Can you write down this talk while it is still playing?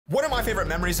my favorite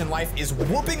memories in life is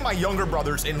whooping my younger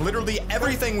brothers in literally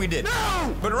everything we did.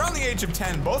 No! But around the age of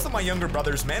 10, both of my younger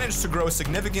brothers managed to grow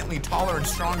significantly taller and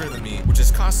stronger than me, which has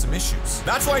caused some issues.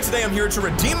 That's why today I'm here to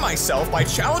redeem myself by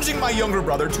challenging my younger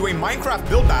brother to a Minecraft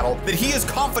build battle that he is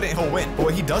confident he'll win. But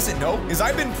what he doesn't know is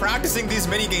I've been practicing these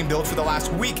minigame builds for the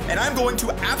last week, and I'm going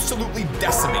to absolutely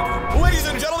decimate him. Ladies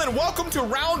and gentlemen, welcome to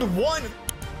round 1.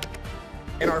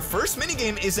 And our first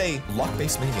minigame is a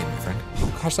luck-based minigame, my friend.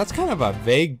 Oh gosh, that's kind of a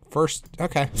vague first,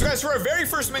 okay. So guys, for our very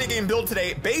first minigame build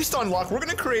today, based on luck, we're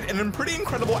gonna create an pretty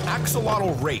incredible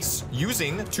axolotl race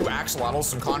using 2 axolotls,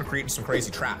 some concrete, and some crazy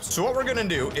traps. So what we're gonna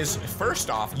do is, first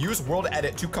off, use World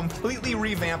Edit to completely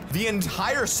revamp the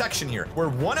entire section here, where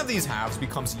one of these halves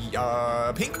becomes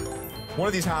pink, one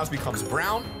of these halves becomes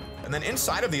brown, and then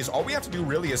inside of these, all we have to do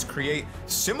really is create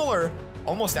similar,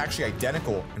 almost actually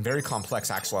identical and very complex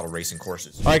axolotl racing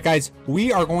courses. All right, guys,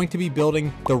 we are going to be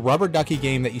building the rubber ducky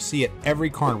game that you see at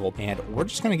every carnival, and we're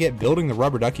just going to get building the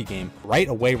rubber ducky game right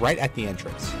away, right at the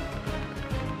entrance.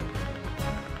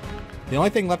 The only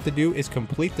thing left to do is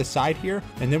complete the side here,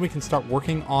 and then we can start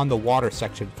working on the water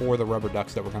section for the rubber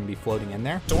ducks that we're going to be floating in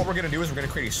there. So what we're going to do is we're going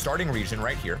to create a starting region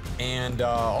right here, and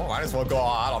might as well go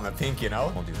all out on the pink, you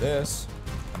know? We'll do this,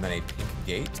 and then a pink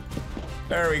gate.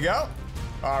 There we go.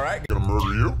 All right, gonna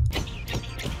murder you.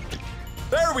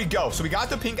 There we go. So we got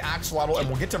the pink axolotl, and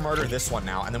we'll get to murder this one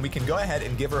now, and then we can go ahead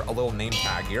and give her a little name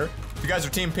tag here. If you guys are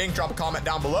Team Pink, drop a comment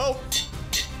down below.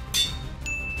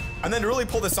 And then to really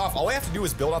pull this off, all I have to do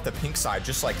is build out the pink side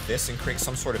just like this and create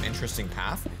some sort of interesting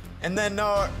path, and then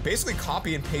basically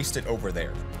copy and paste it over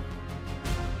there.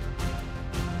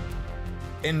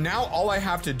 And now all I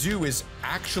have to do is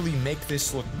actually make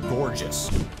this look gorgeous.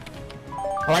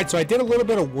 All right, so I did a little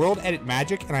bit of World Edit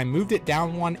magic, and I moved it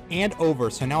down 1 and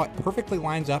over, so now it perfectly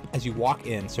lines up as you walk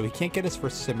in. So he can't get us for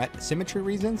symmetry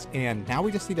reasons, and now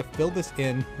we just need to fill this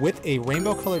in with a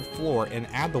rainbow colored floor and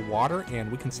add the water,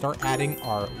 and we can start adding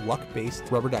our luck-based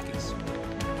rubber duckies.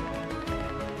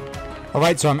 All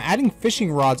right, so I'm adding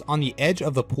fishing rods on the edge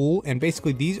of the pool, and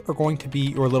basically these are going to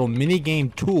be your little mini game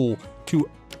tool to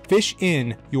fish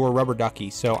in your rubber ducky.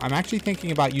 So I'm actually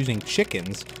thinking about using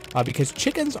chickens because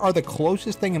chickens are the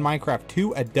closest thing in Minecraft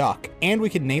to a duck, and we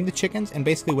can name the chickens, and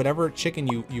basically whatever chicken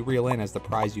you reel in as the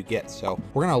prize you get. So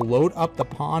we're gonna load up the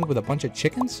pond with a bunch of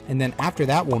chickens, and then after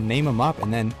that we'll name them up,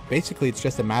 and then basically it's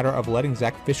just a matter of letting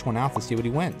Zach fish one out to see what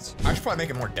he wins. I should probably make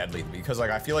it more deadly, because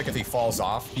like I feel like if he falls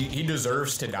off, he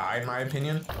deserves to die, in my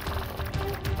opinion.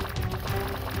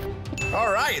 All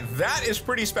right, that is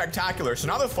pretty spectacular. So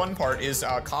now the fun part is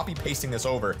copy pasting this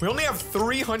over. We only have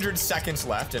 300 seconds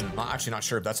left, and I'm actually not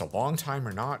sure if that's a long time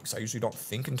or not, because I usually don't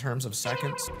think in terms of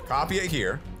seconds. Copy it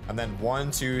here, and then 1,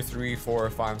 2, 3, 4,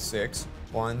 5, 6.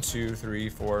 1, 2, 3,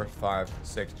 4, 5,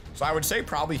 6. So I would say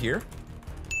probably here.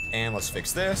 And let's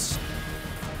fix this.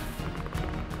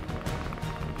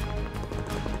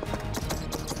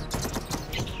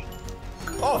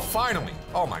 Oh, finally.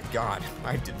 Oh my God.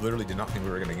 I literally did not think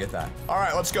we were gonna get that. All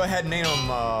right, let's go ahead and name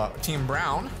them Team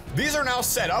Brown. These are now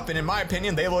set up, and in my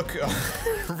opinion, they look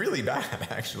really bad,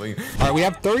 actually. All right, we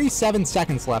have 37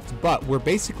 seconds left, but we're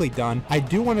basically done. I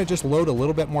do want to just load a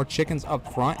little bit more chickens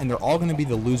up front, and they're all going to be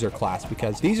the loser class,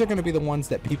 because these are going to be the ones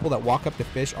that people that walk up to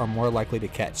fish are more likely to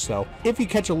catch. So if you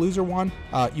catch a loser one,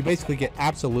 you basically get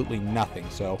absolutely nothing.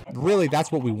 So really,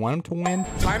 that's what we want them to win.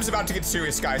 Time's about to get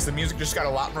serious, guys. The music just got a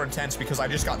lot more intense because I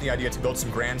just got the idea to build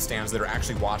some grandstands that are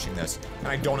actually watching this, and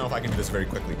I don't know if I can do this very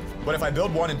quickly. But if I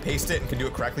build one and paste it and can do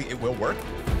it correctly, it will work.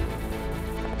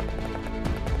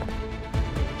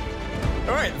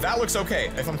 All right, that looks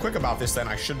okay. If I'm quick about this, then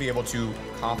I should be able to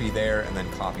copy there and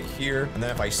then copy here. And then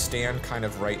if I stand kind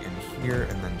of right in here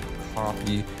and then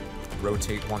copy,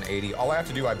 rotate 180, all I have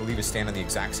to do, I believe, is stand in the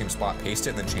exact same spot, paste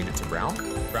it, and then change it to brown.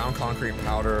 Brown concrete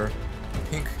powder,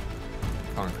 pink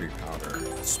concrete powder,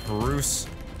 spruce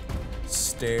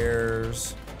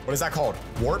stairs. What is that called?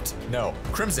 Warped? No,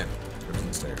 crimson.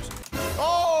 Crimson stairs.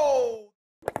 Oh!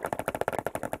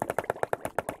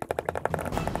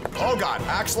 Oh God,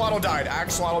 axolotl died.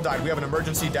 Axolotl died. We have an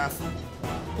emergency death.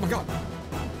 Oh my God.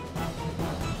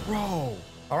 Bro.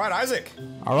 All right, Isaac.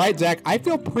 All right, Zach, I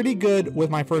feel pretty good with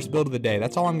my first build of the day.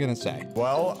 That's all I'm gonna say.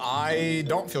 Well, I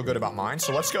don't feel good about mine,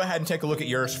 so let's go ahead and take a look at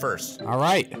yours first. All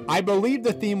right, I believe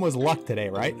the theme was luck today,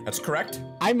 right? That's correct.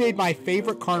 I made my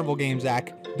favorite carnival game,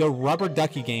 Zach, the rubber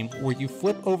ducky game, where you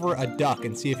flip over a duck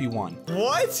and see if you won.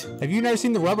 What? Have you never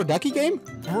seen the rubber ducky game?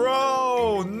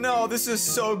 Bro, no, this is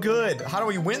so good. How do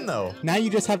we win though? Now you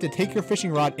just have to take your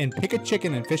fishing rod and pick a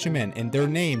chicken and fish them in, and they're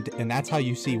named, and that's how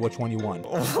you see which one you won.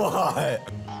 What?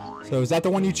 So is that the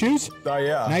one you choose? Oh,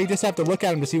 yeah. Now you just have to look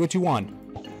at them to see what you won.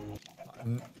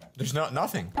 There's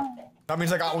nothing. That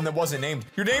means I got one that wasn't named.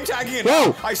 You're name tagging it.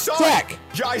 Whoa, I saw Zach. it.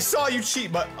 Yeah, I saw you cheat,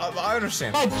 but I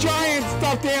understand. A giant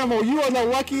stuffed animal. You are the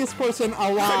luckiest person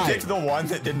I alive. picked the one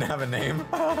that didn't have a name.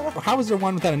 How was there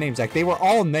one without a name, Zach? They were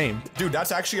all named. Dude,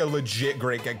 that's actually a legit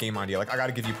great game idea. Like, I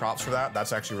gotta give you props for that.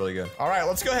 That's actually really good. All right,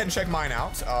 let's go ahead and check mine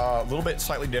out. A little bit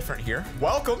slightly different here.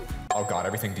 Welcome. Oh God,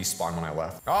 everything despawned when I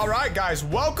left. All right, guys,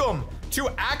 welcome to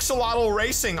Axolotl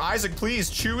Racing. Isaac, please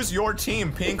choose your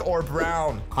team, pink or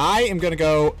brown. I am gonna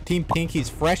go Team Pink. He's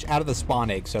fresh out of the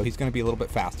spawn egg, so he's gonna be a little bit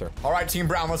faster. All right, Team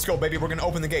Brown, let's go, baby. We're gonna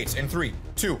open the gates in 3,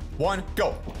 2, 1,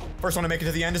 go. First one to make it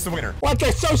to the end is the winner. What?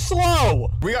 They're so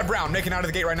slow. We got Brown making out of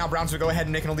the gate right now. Brown's gonna go ahead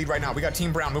and making a lead right now. We got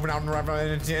Team Brown moving out,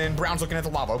 and Brown's looking at the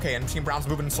lava. Okay, and Team Brown's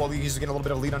moving slowly. He's getting a little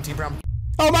bit of lead on Team Brown.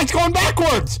 Oh, mine's going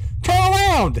backwards. Turn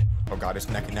around. Oh God, it's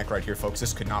neck and neck right here, folks.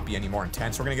 This could not be any more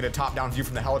intense. We're gonna get a top-down view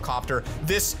from the helicopter.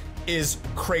 This is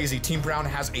crazy. Team Brown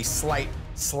has a slight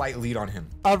lead on him.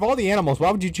 Out of all the animals,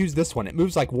 why would you choose this one? It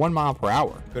moves like 1 mile per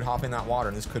hour. Could hop in that water,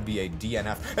 and this could be a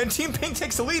DNF. And Team Pink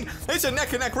takes the lead. It's a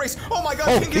neck and neck race. Oh my God,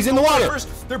 Oh, Pink he's is in the water.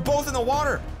 First. They're both in the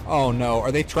water. Oh no,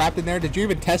 are they trapped in there? Did you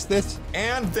even test this?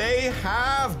 And they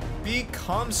have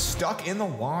become stuck in the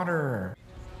water.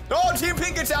 Oh, Team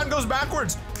Pink gets out and goes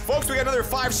backwards. Folks, we got another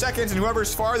 5 seconds, and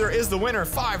whoever's farther is the winner.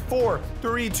 5, 4,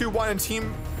 3, 2, 1, and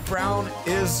Team Brown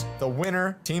is the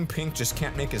winner. Team Pink just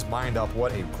can't make his mind up.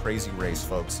 What a crazy race,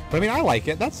 folks. But I mean, I like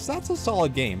it. That's a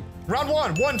solid game. Round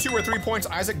 1, 1, 2, or 3 points.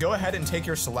 Isaac, go ahead and take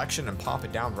your selection and pop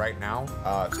it down right now.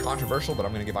 It's controversial, but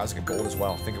I'm gonna give Isaac a gold as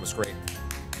well. I think it was great.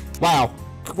 Wow,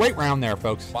 great round there,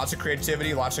 folks. Lots of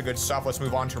creativity, lots of good stuff. Let's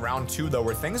move on to round 2, though,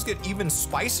 where things get even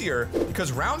spicier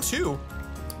because round 2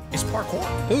 is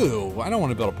parkour. Ooh, I don't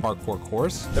want to build a parkour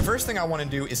course. The first thing I want to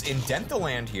do is indent the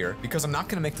land here because I'm not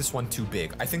going to make this one too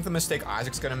big. I think the mistake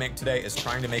Isaac's going to make today is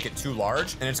trying to make it too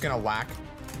large, and it's going to lack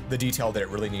the detail that it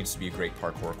really needs to be a great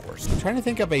parkour course. I'm trying to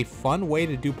think of a fun way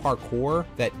to do parkour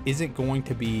that isn't going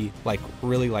to be like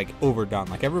really like overdone.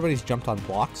 Like everybody's jumped on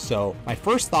blocks. So my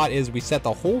first thought is we set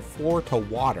the whole floor to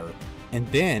water, and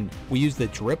then we use the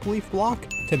drip leaf block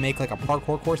to make like a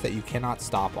parkour course that you cannot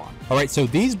stop on. All right, so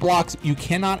these blocks you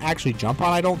cannot actually jump on,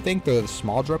 I don't think. They're the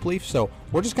small drip leaf. So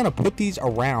we're just gonna put these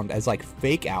around as like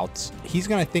fake outs. He's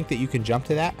gonna think that you can jump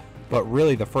to that, but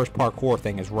really the first parkour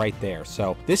thing is right there.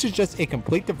 So this is just a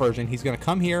complete diversion. He's gonna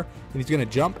come here and he's gonna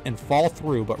jump and fall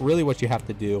through, but really what you have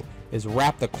to do is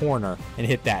wrap the corner and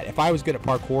hit that. If I was good at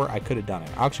parkour, I could have done it.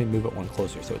 I'll actually move it one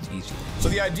closer so it's easier. So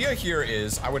the idea here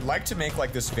is I would like to make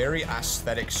like this very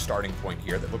aesthetic starting point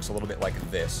here that looks a little bit like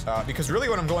this. Because really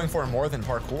what I'm going for more than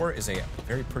parkour is a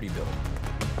very pretty build.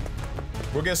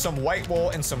 We'll get some white wool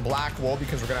and some black wool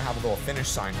because we're gonna have a little finish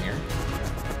sign here.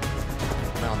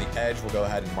 And on the edge, we'll go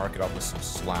ahead and mark it up with some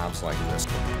slabs like this.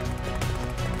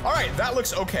 All right, that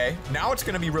looks okay. Now it's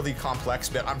gonna be really complex,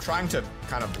 but I'm trying to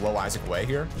kind of blow Isaac away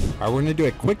here. All right, we're gonna do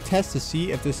a quick test to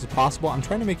see if this is possible. I'm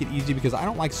trying to make it easy because I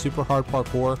don't like super hard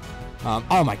parkour.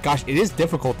 Oh my gosh, it is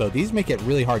difficult though. These make it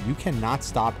really hard. You cannot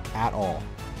stop at all.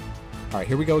 All right,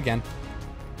 here we go again.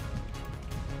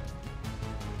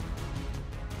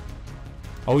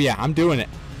 Oh yeah, I'm doing it.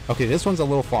 Okay, this one's a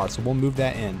little far, so we'll move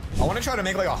that in. I wanna try to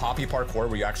make like a hoppy parkour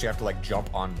where you actually have to like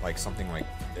jump on like something like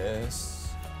this.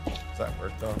 Does that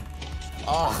work though?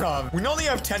 We only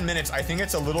have 10 minutes. I think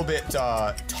it's a little bit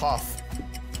tough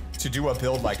to do a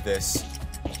build like this.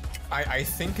 I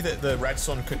think that the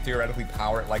redstone could theoretically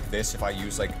power it like this if I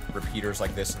use like repeaters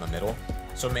like this in the middle.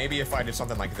 So maybe if I did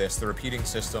something like this, the repeating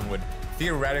system would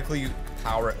theoretically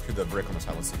power it through the brick on the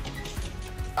side. Let's see.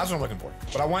 That's what I'm looking for.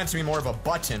 But I want it to be more of a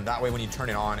button. That way when you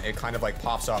turn it on, it kind of like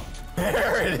pops up.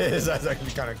 There it is. That's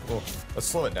actually kind of cool. Let's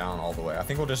slow it down all the way. I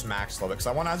think we'll just max slow it because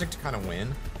I want Isaac to kind of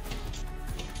win.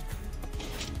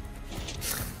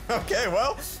 Okay,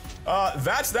 well,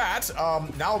 that's that.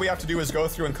 Now what we have to do is go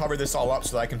through and cover this all up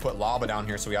so that I can put lava down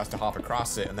here so he has to hop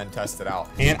across it and then test it out.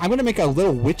 And I'm gonna make a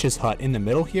little witch's hut in the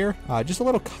middle here. Just a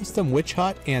little custom witch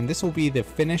hut, and this will be the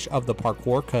finish of the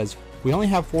parkour because we only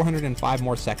have 405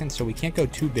 more seconds, so we can't go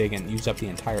too big and use up the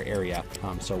entire area.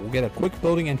 So we'll get a quick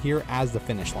building in here as the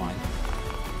finish line.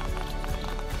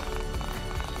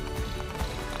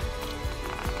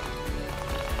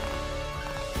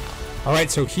 All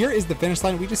right, so here is the finish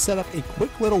line. We just set up a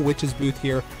quick little witch's booth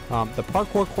here. The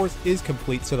parkour course is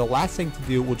complete, so the last thing to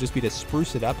do will just be to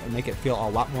spruce it up and make it feel a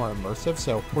lot more immersive.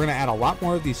 So we're gonna add a lot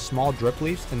more of these small drip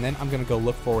leaves, and then I'm gonna go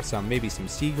look for maybe some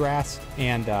seagrass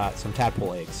and some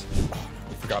tadpole eggs. Oh,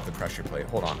 we forgot the pressure plate.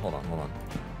 Hold on.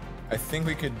 I think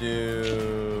we could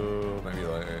do maybe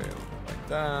like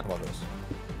that. How about this?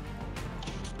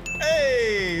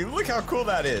 Hey, look how cool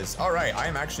that is. All right, I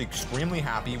am actually extremely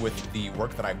happy with the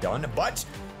work that I've done, but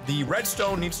the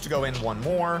redstone needs to go in one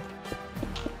more.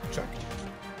 Check.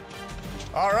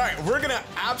 All right, we're gonna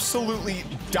absolutely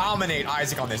dominate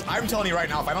Isaac on this. I'm telling you right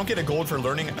now, if I don't get a gold for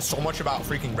learning so much about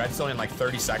freaking redstone in like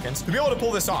 30 seconds, to be able to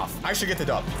pull this off, I should get the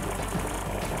dub.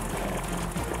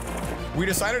 We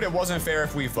decided it wasn't fair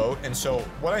if we vote, and so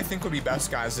what I think would be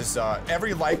best, guys, is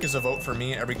every like is a vote for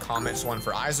me, every comment's one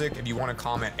for Isaac. If you want to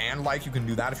comment and like, you can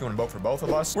do that if you want to vote for both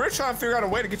of us. We're trying to figure out a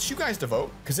way to get you guys to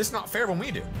vote, because it's not fair when we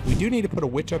do. We do need to put a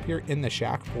witch up here in the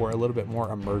shack for a little bit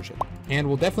more immersion. And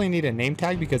we'll definitely need a name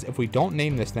tag, because if we don't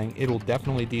name this thing, it'll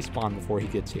definitely despawn before he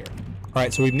gets here. All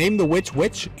right, so we've named the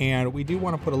witch, and we do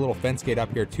want to put a little fence gate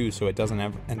up here too, so it doesn't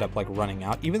end up like running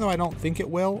out. Even though I don't think it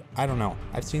will, I don't know.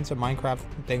 I've seen some Minecraft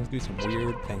things do some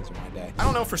weird things in my day. I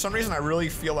don't know, for some reason, I really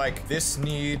feel like this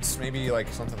needs maybe like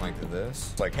something like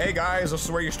this. It's like, hey guys, this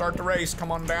is where you start the race. Come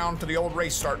on down to the old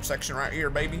race start section right here,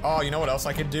 baby. Oh, you know what else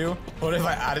I could do? What if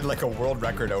I added like a world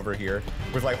record over here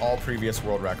with like all previous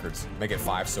world records? Make it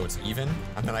 5 so it's even,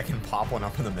 and then I can pop one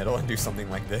up in the middle and do something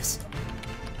like this.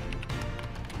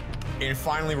 And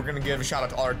finally, we're gonna give a shout out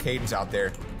to all our Cadens out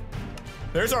there.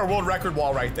 There's our world record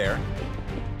wall right there.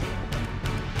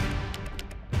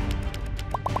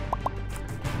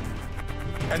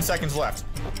 Ten seconds left.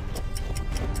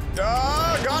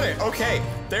 Got it. Okay,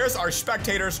 there's our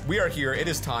spectators. We are here. It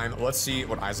is time. Let's see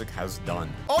what Isaac has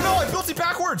done. Oh no, I built it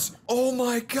backwards. Oh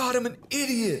my God, I'm an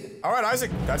idiot. All right,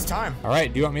 Isaac, that's time. All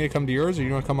right, do you want me to come to yours, or do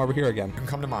you want to come over here again? You can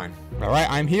come to mine. All right,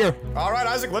 I'm here. All right,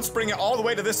 Isaac, let's bring it all the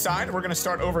way to this side. We're gonna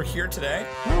start over here today.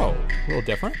 Oh, a little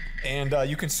different. And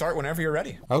you can start whenever you're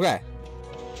ready. Okay.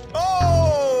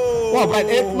 Oh! Well, but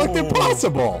it looked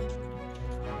impossible.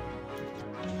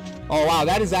 Oh, wow,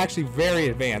 that is actually very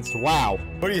advanced. Wow.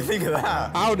 What do you think of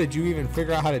that? How did you even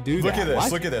figure out how to do that? Look at this,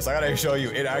 what? look at this. I gotta show you.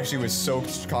 It actually was so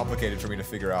complicated for me to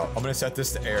figure out. I'm gonna set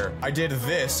this to air. I did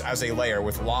this as a layer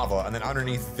with lava, and then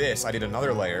underneath this, I did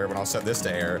another layer when I'll set this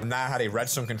to air. And that had a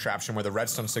redstone contraption where the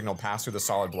redstone signal passed through the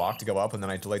solid block to go up, and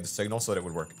then I delayed the signal so that it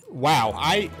would work. Wow,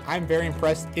 I'm very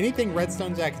impressed. Anything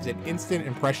redstone, Zach, is an instant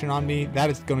impression on me.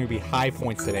 That is going to be high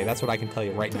points today. That's what I can tell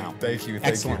you right now. Thank you,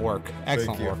 Excellent work.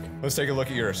 Excellent work. Let's take a look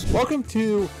at yours. Welcome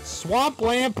to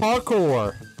Swampland Parkour.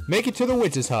 Make it to the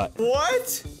witch's hut.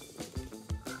 What?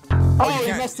 Oh,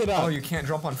 you messed it up. Oh, you can't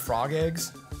jump on frog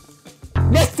eggs?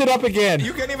 Messed it up again.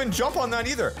 You can't even jump on that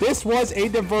either. This was a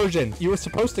diversion. You were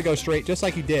supposed to go straight just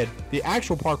like you did. The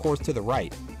actual parkour's to the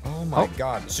right. Oh my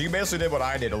God. So you basically did what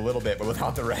I did a little bit, but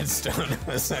without the redstone,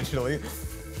 essentially.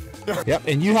 Yep,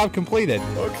 and you have completed.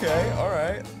 Okay, all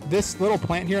right. This little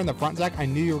plant here in the front, Zach, I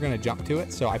knew you were going to jump to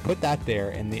it, so I put that there,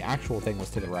 and the actual thing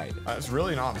was to the right. It's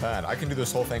really not bad. I can do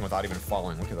this whole thing without even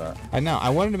falling. Look at that. I know. I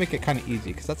wanted to make it kind of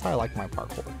easy, because that's how I like my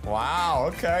parkour. Wow,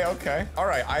 okay, okay. All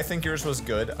right, I think yours was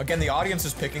good. Again, the audience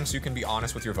is picking, so you can be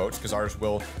honest with your votes, because ours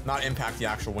will not impact the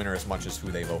actual winner as much as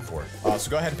who they vote for. So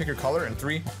go ahead and pick your color in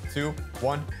 3, 2,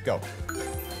 1, go.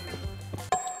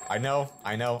 I know.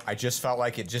 I just felt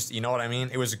like it just, you know what I mean?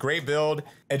 It was a great build.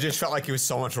 It just felt like it was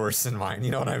so much worse than mine.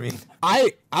 You know what I mean?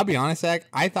 I'll be honest, Zach.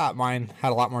 I thought mine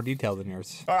had a lot more detail than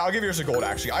yours. All right, I'll give yours a gold,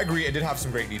 actually. I agree. It did have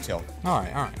some great detail. All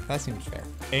right. That seems fair.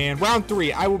 And round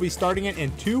 3, I will be starting it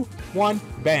in 2, 1,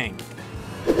 bang.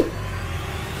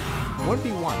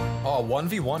 1v1. Oh,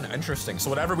 1v1. Interesting.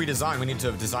 So whatever we design, we need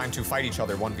to design to fight each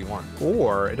other 1v1.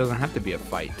 Or it doesn't have to be a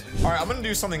fight. All right, I'm going to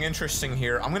do something interesting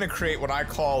here. I'm going to create what I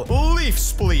call Leaf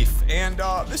Spleef. And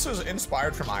this is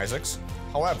inspired from Isaac's.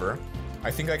 However,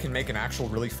 I think I can make an actual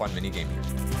really fun minigame here.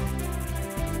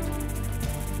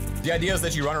 The idea is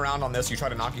that you run around on this, you try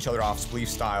to knock each other off Spleef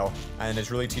style, and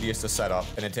it's really tedious to set up,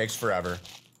 and it takes forever.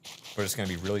 But it's going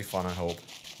to be really fun, I hope,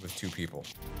 with 2 people.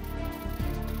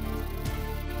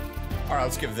 All right,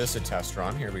 let's give this a test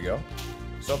run. Here we go.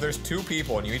 So if there's 2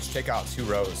 people and you each take out 2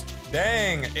 rows.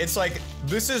 Dang, it's like,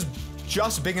 this is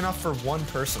just big enough for 1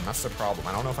 person. That's the problem.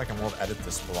 I don't know if I can world edit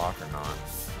this block or not.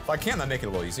 If I can, that'd make it a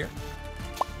little easier.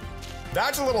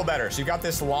 That's a little better. So you've got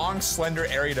this long, slender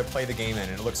area to play the game in,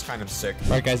 and it looks kind of sick.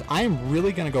 All right, guys, I am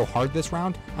really going to go hard this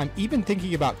round. I'm even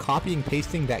thinking about copying,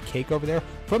 pasting that cake over there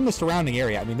from the surrounding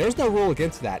area. I mean, there's no rule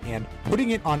against that, and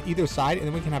putting it on either side, and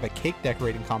then we can have a cake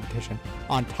decorating competition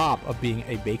on top of being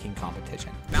a baking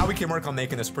competition. Now we can work on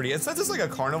making this pretty. It's not just like a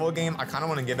carnival game. I kind of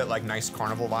want to give it like nice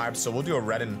carnival vibes. So we'll do a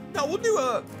red and, no, we'll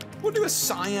do a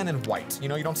cyan and white. You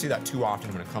know, you don't see that too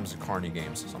often when it comes to carny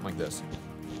games, something like this.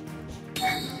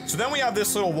 So then we have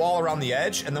this little wall around the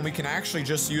edge, and then we can actually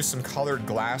just use some colored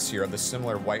glass here of the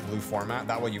similar white-blue format.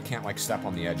 That way you can't like step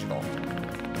on the edge at all.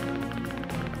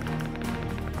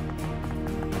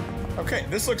 Okay,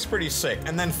 this looks pretty sick.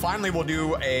 And then finally we'll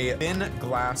do a thin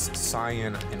glass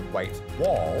cyan and white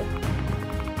wall.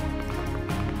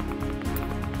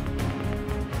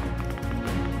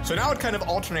 So So now it kind of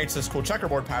alternates this cool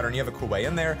checkerboard pattern. You have a cool way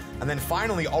in there. And then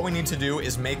finally, all we need to do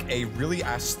is make a really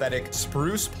aesthetic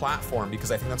spruce platform,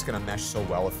 because I think that's gonna mesh so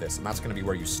well with this, and that's gonna be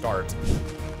where you start.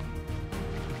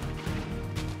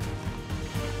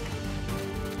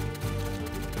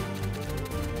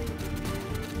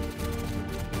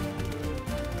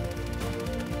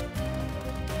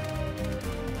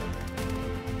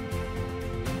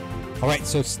 All right,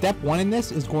 so step 1 in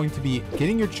this is going to be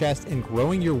getting your chest and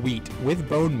growing your wheat with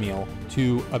bone meal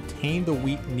to obtain the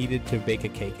wheat needed to bake a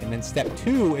cake. And then step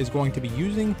 2 is going to be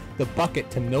using the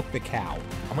bucket to milk the cow.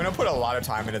 I'm gonna put a lot of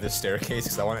time into this staircase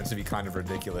because I want it to be kind of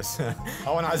ridiculous. I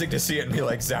want Isaac to see it and be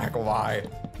like, Zach, why?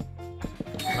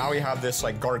 Now we have this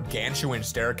like gargantuan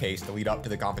staircase to lead up to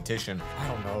the competition. I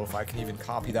don't know if I can even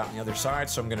copy that on the other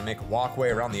side, so I'm gonna make a walkway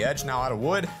around the edge now out of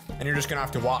wood, and you're just gonna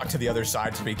have to walk to the other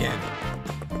side to begin.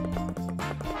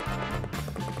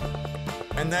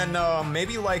 And then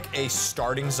maybe like a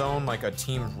starting zone, like a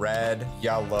team red,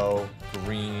 yellow,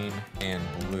 green, and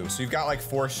blue. So you've got like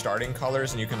 4 starting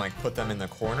colors, and you can like put them in the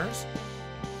corners.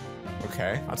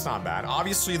 Okay, that's not bad.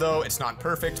 Obviously though, it's not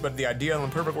perfect, but the idea in the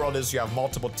perfect world is you have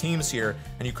multiple teams here,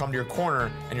 and you come to your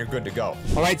corner, and you're good to go.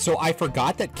 All right, so I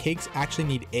forgot that cakes actually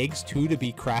need eggs too to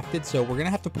be crafted, so we're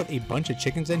gonna have to put a bunch of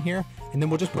chickens in here, and then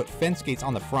we'll just put fence gates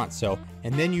on the front. So,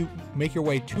 and then you make your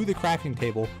way to the crafting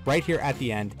table right here at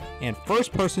the end, and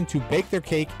first person to bake their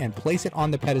cake and place it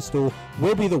on the pedestal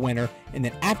will be the winner. And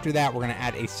then after that, we're gonna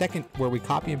add a second where we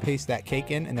copy and paste that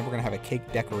cake in, and then we're gonna have a cake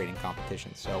decorating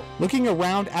competition. So looking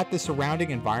around at the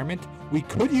surrounding environment, we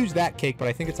could use that cake, but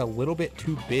I think it's a little bit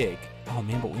too big. Oh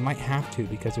man, but we might have to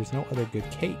because there's no other good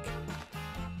cake.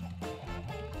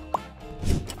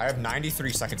 I have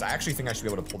 93 seconds. I actually think I should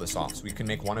be able to pull this off, so we can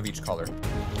make one of each color.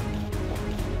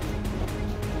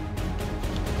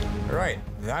 All right,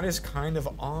 that is kind of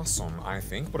awesome, I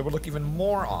think, but it would look even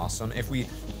more awesome if we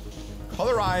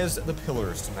colorize the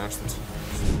pillars to match the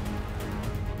teams.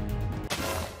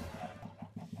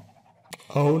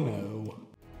 Oh no.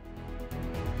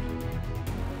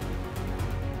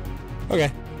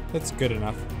 Okay, that's good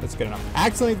enough. That's good enough. I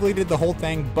accidentally deleted the whole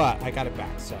thing, but I got it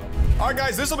back, so. All right,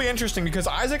 guys, this will be interesting because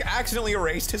Isaac accidentally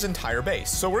erased his entire base.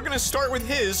 So we're gonna start with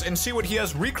his and see what he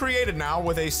has recreated now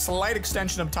with a slight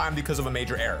extension of time because of a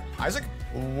major error. Isaac,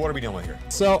 what are we dealing with here?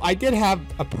 So I did have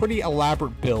a pretty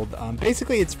elaborate build.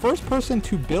 Basically, it's first person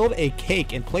to build a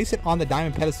cake and place it on the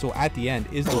diamond pedestal at the end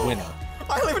is the winner.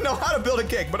 I don't even know how to build a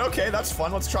cake, but okay, that's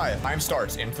fun. Let's try it. Time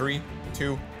starts in 3,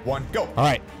 2, 1, go. All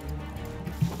right.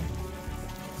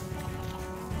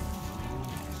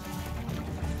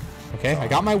 Okay, I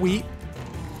got my wheat.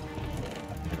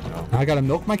 Now I gotta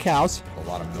milk my cows. A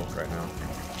lot of milk right now.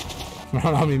 I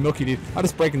don't know how many milk you need. I'm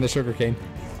just breaking the sugar cane.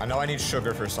 I know I need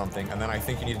sugar for something, and then I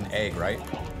think you need an egg, right?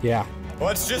 Yeah. Well,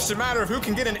 it's just a matter of who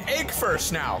can get an egg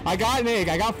first now. I got an egg.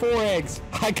 I got 4 eggs.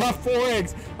 I got 4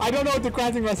 eggs. I don't know what the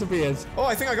crafting recipe is. Oh,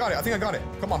 I think I got it. I think I got it.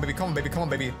 Come on, baby. Come on, baby. Come on,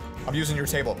 baby. I'm using your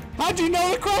table. How'd you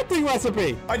know the crafting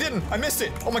recipe? I didn't. I missed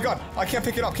it. Oh my God. I can't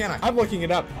pick it up, can I? I'm looking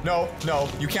it up. No,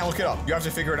 you can't look it up. You have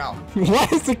to figure it out.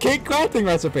 What is the cake crafting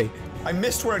recipe? I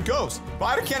missed where it goes.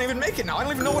 But I can't even make it now. I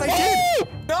don't even know what I did.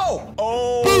 No.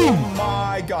 Oh Boom.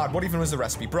 my God. What even was the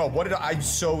recipe? Bro, what did I'm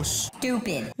so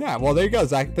stupid. Yeah, well, there you go,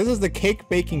 Zach. This is the cake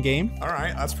baking game. All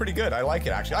right, that's pretty good. I like it,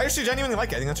 actually. I actually genuinely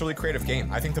like it. I think that's a really creative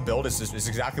game. I think the build is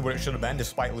exactly what it should have been,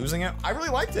 despite losing it. I really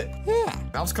liked it. Yeah.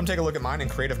 Now let's come take a look at mine in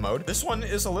creative mode. This one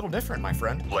is a little different, my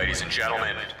friend. Ladies and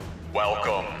gentlemen,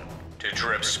 welcome to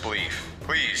Drip Spleef.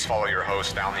 Please follow your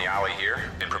host down the alley here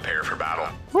and prepare for battle.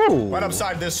 Ooh. Right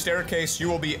upside this staircase, you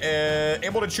will be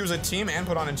able to choose a team and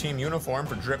put on a team uniform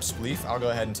for Drip Spleef. I'll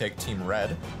go ahead and take team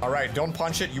red. All right, don't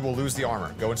punch it. You will lose the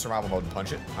armor. Go in survival mode and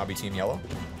punch it. I'll be team yellow.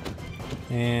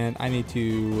 And I need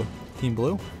to team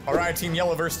blue. All right, team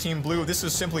yellow versus team blue. This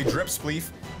is simply Drip Spleef.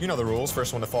 You know the rules.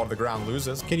 First one to fall to the ground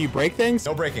loses. Can you break things?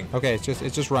 No breaking. Okay, it's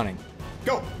just running.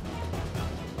 Go.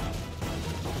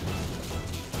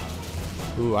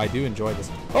 Ooh, I do enjoy this.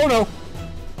 Oh no!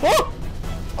 Oh!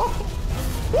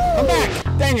 I'm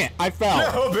back! Dang it, I fell.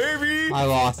 Yeah, baby! I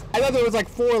lost. I thought there was like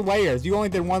 4 layers. You only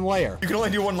did 1 layer. You can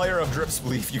only do 1 layer of Drip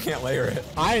Spleef. You can't layer it.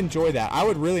 I enjoy that. I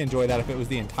would really enjoy that if it was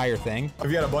the entire thing. If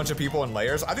you had a bunch of people in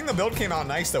layers. I think the build came out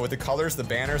nice though with the colors, the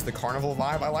banners, the carnival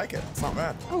vibe. I like it. It's not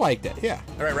bad. I liked it, yeah.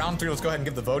 All right, round 3. Let's go ahead and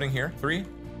give the voting here. 3,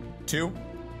 2,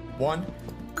 1.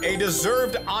 A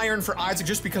deserved iron for Isaac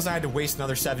just because I had to waste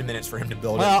another 7 minutes for him to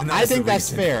build it. Well, I think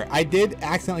that's fair. I did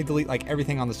accidentally delete like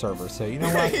everything on the server, so you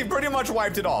know what? He pretty much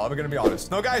wiped it all, I'm gonna be honest.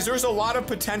 No, guys, there's a lot of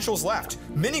potentials left.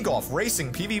 Mini golf,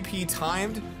 racing, PvP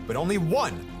timed, but only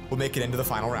one will make it into the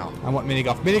final round. I want mini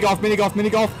golf, mini golf, mini golf, mini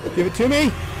golf. Give it to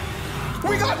me.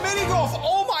 We got mini golf!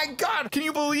 Oh my God! God, can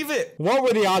you believe it? What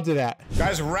were the odds of that?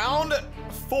 Guys, round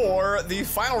 4, the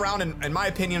final round, in my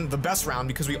opinion, the best round,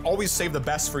 because we always save the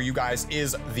best for you guys,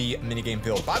 is the minigame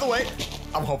build. By the way,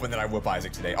 I'm hoping that I whip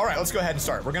Isaac today. All right, let's go ahead and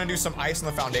start. We're gonna do some ice on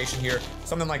the foundation here,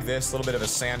 something like this, a little bit of a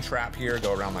sand trap here,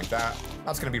 go around like that.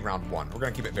 That's gonna be round 1. We're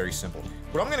gonna keep it very simple.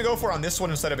 What I'm gonna go for on this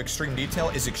one instead of extreme detail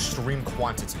is extreme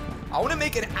quantity. I wanna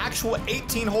make an actual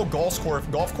 18-hole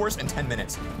golf course in 10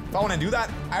 minutes. If I wanna do that,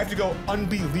 I have to go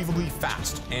unbelievably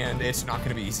fast, and it's not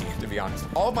gonna be easy, to be honest.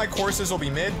 All of my courses will be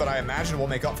mid, but I imagine we'll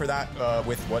make up for that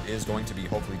with what is going to be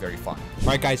hopefully very fun. All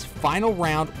right, guys, final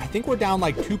round. I think we're down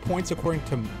like 2 points according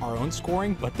to our own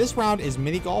scoring, but this round is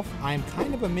mini golf. I am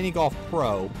kind of a mini golf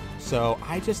pro, so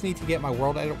I just need to get my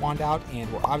world edit wand out,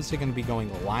 and we're obviously going to be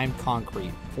going lime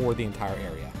concrete for the entire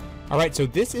area. All right, so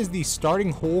this is the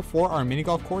starting hole for our mini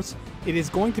golf course. It is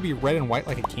going to be red and white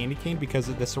like a candy cane because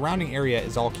the surrounding area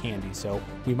is all candy, so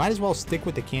we might as well stick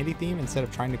with the candy theme instead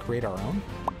of trying to create our own.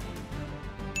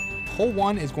 Hole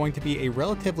 1 is going to be a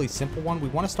relatively simple one. We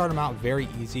want to start them out very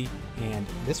easy, and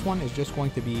this one is just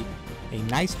going to be a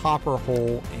nice hopper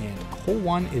hole, and hole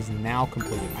 1 is now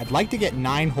completed. I'd like to get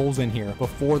 9 holes in here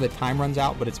before the time runs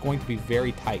out, but it's going to be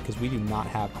very tight because we do not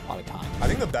have a lot of time. I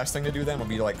think the best thing to do then would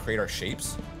be to like create our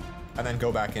shapes and then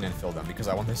go back in and fill them because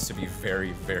I want this to be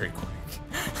very, very quick.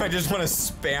 I just want to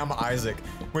spam Isaac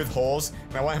with holes,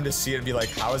 and I want him to see it and be like,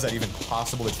 how is that even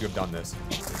possible that you have done this?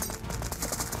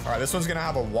 All right, this one's gonna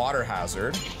have a water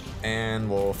hazard, and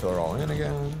we'll fill it all in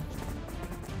again.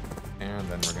 And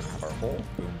then we're gonna have our hole.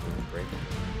 Boom, boom, break.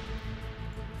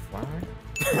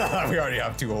 Flag. We already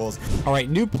have 2 holes. All right,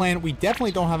 new plan. We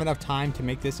definitely don't have enough time to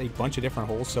make this a bunch of different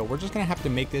holes, so we're just gonna have to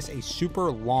make this a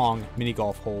super long mini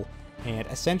golf hole and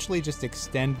essentially just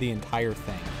extend the entire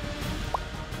thing.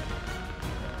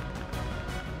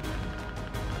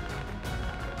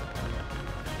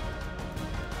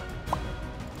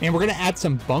 And we're going to add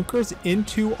some bunkers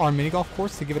into our mini golf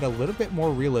course to give it a little bit more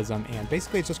realism. And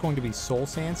basically it's just going to be soul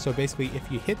sand. So basically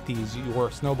if you hit these, your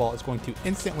snowball is going to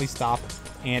instantly stop,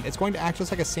 and it's going to act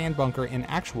just like a sand bunker in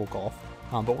actual golf.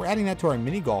 But we're adding that to our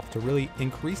mini golf to really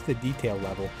increase the detail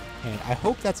level. And I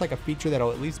hope that's like a feature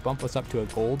that'll at least bump us up to a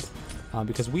gold,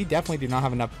 because we definitely do not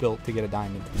have enough built to get a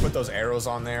diamond. Put those arrows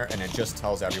on there and it just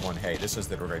tells everyone, hey, this is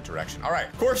the right direction. All right,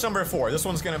 course number 4. This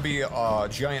one's gonna be a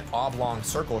giant oblong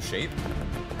circle shape.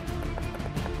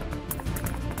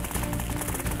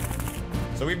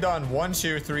 So we've done 1,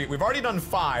 2, 3. We've already done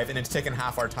 5, and it's taken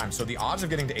half our time. So the odds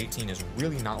of getting to 18 is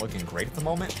really not looking great at the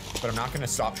moment, but I'm not gonna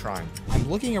stop trying. I'm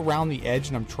looking around the edge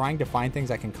and I'm trying to find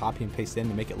things I can copy and paste in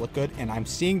to make it look good. And I'm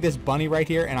seeing this bunny right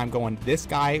here, and I'm going, this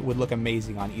guy would look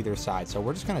amazing on either side. So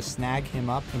we're just gonna snag him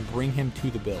up and bring him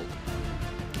to the build.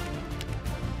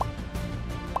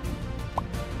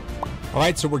 All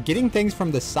right, so we're getting things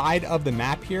from the side of the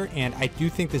map here, and I do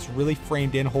think this really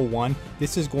framed in hole 1.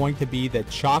 This is going to be the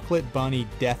chocolate bunny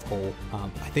death hole.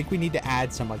 I think we need to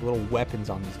add some like little weapons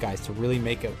on these guys to really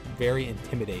make it very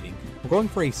intimidating. We're going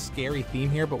for a scary theme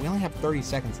here, but we only have 30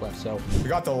 seconds left, so. We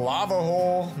got the lava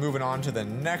hole, moving on to the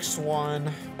next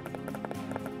one.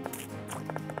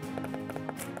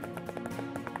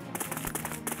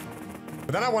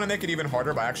 But then I want to make it even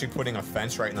harder by actually putting a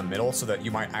fence right in the middle so that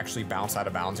you might actually bounce out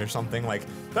of bounds or something. Like,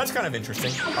 that's kind of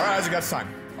interesting. All right, Isaac, that's time.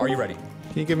 Are you ready?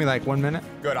 Can you give me like 1 minute?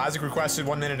 Good. Isaac requested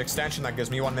 1 minute extension. That gives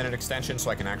me 1 minute extension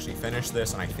so I can actually finish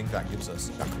this, and I think that gives us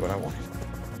exactly what I wanted.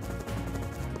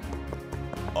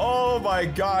 Oh my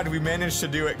God, we managed to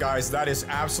do it, guys. That is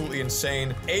absolutely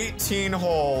insane. 18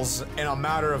 holes in a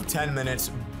matter of 10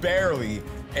 minutes, barely.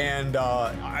 And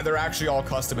they're actually all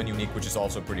custom and unique, which is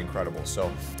also pretty incredible. So,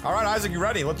 all right, Isaac, you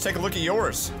ready? Let's take a look at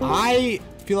yours. I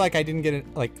feel like I didn't get it.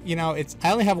 Like, you know,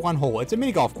 I only have 1 hole. It's a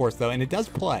mini golf course though, and it does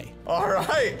play. All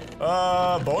right,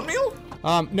 bone meal?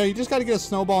 No, you just got to get a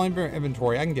snowball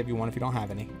inventory. I can give you one if you don't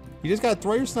have any. You just got to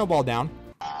throw your snowball down.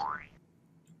 All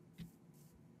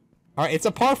right, it's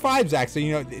a par 5, Zach. So,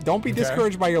 you know, don't be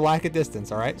discouraged by your lack of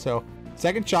distance. All right, so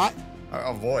second shot.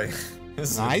 Oh boy.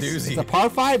 This nice. Is a doozy. It's a par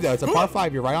 5 though. It's a par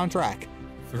 5. You're right on track.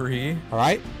 3. All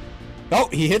right. Oh,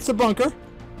 he hits the bunker.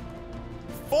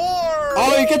 4.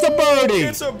 Oh, he gets a birdie.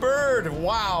 It's a bird.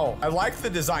 Wow. I like the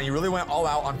design. You really went all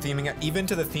out on theming it, even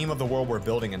to the theme of the world we're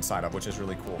building inside of, which is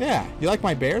really cool. Yeah. You like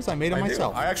my bears? I made them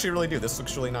myself. I actually really do. This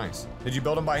looks really nice. Did you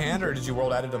build them by hand or did you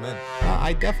world edit them in?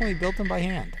 I definitely built them by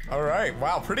hand. All right.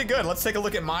 Wow. Pretty good. Let's take a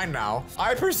look at mine now.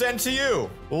 I present to you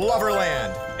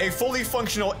Loverland, a fully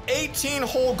functional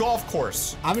 18-hole golf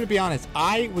course. I'm going to be honest.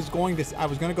 I was going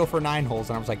to go for 9 holes,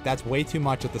 and I was like, that's way too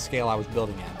much at the scale I was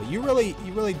building at. But you really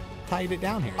tied it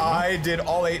down here. You know? I did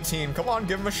all 18. Come on,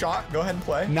 give him a shot. Go ahead and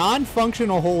play.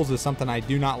 Non-functional holes is something I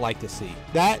do not like to see.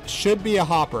 That should be a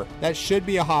hopper. That should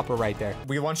be a hopper right there.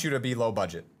 We want you to be low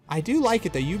budget. I do like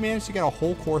it though. You managed to get a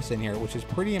whole course in here, which is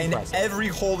pretty impressive. And every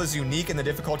hole is unique and the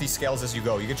difficulty scales as you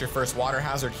go. You get your first water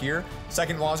hazard here,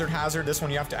 second water hazard. This one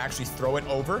you have to actually throw it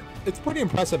over. It's pretty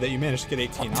impressive that you managed to get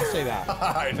 18. I'll say that.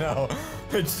 I know.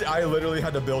 I literally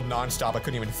had to build nonstop. I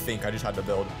couldn't even think. I just had to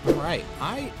build. All right.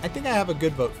 I think I have a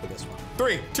good vote for this one.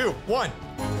 3, 2, 1.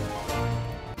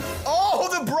 Oh,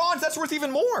 the bronze. That's worth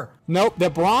even more. Nope. The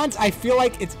bronze, I feel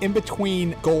like it's in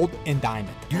between gold and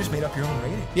diamond. You just made up your own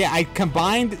rating. Yeah, I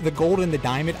combined the gold and the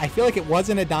diamond. I feel like it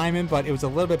wasn't a diamond, but it was a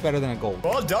little bit better than a gold.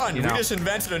 Well done. You We know? just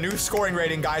invented a new scoring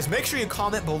rating, guys. Make sure you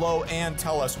comment below and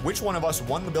tell us which one of us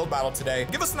won the build battle today.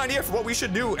 Give us an idea for what we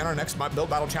should do in our next build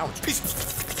battle challenge.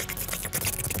 Peace.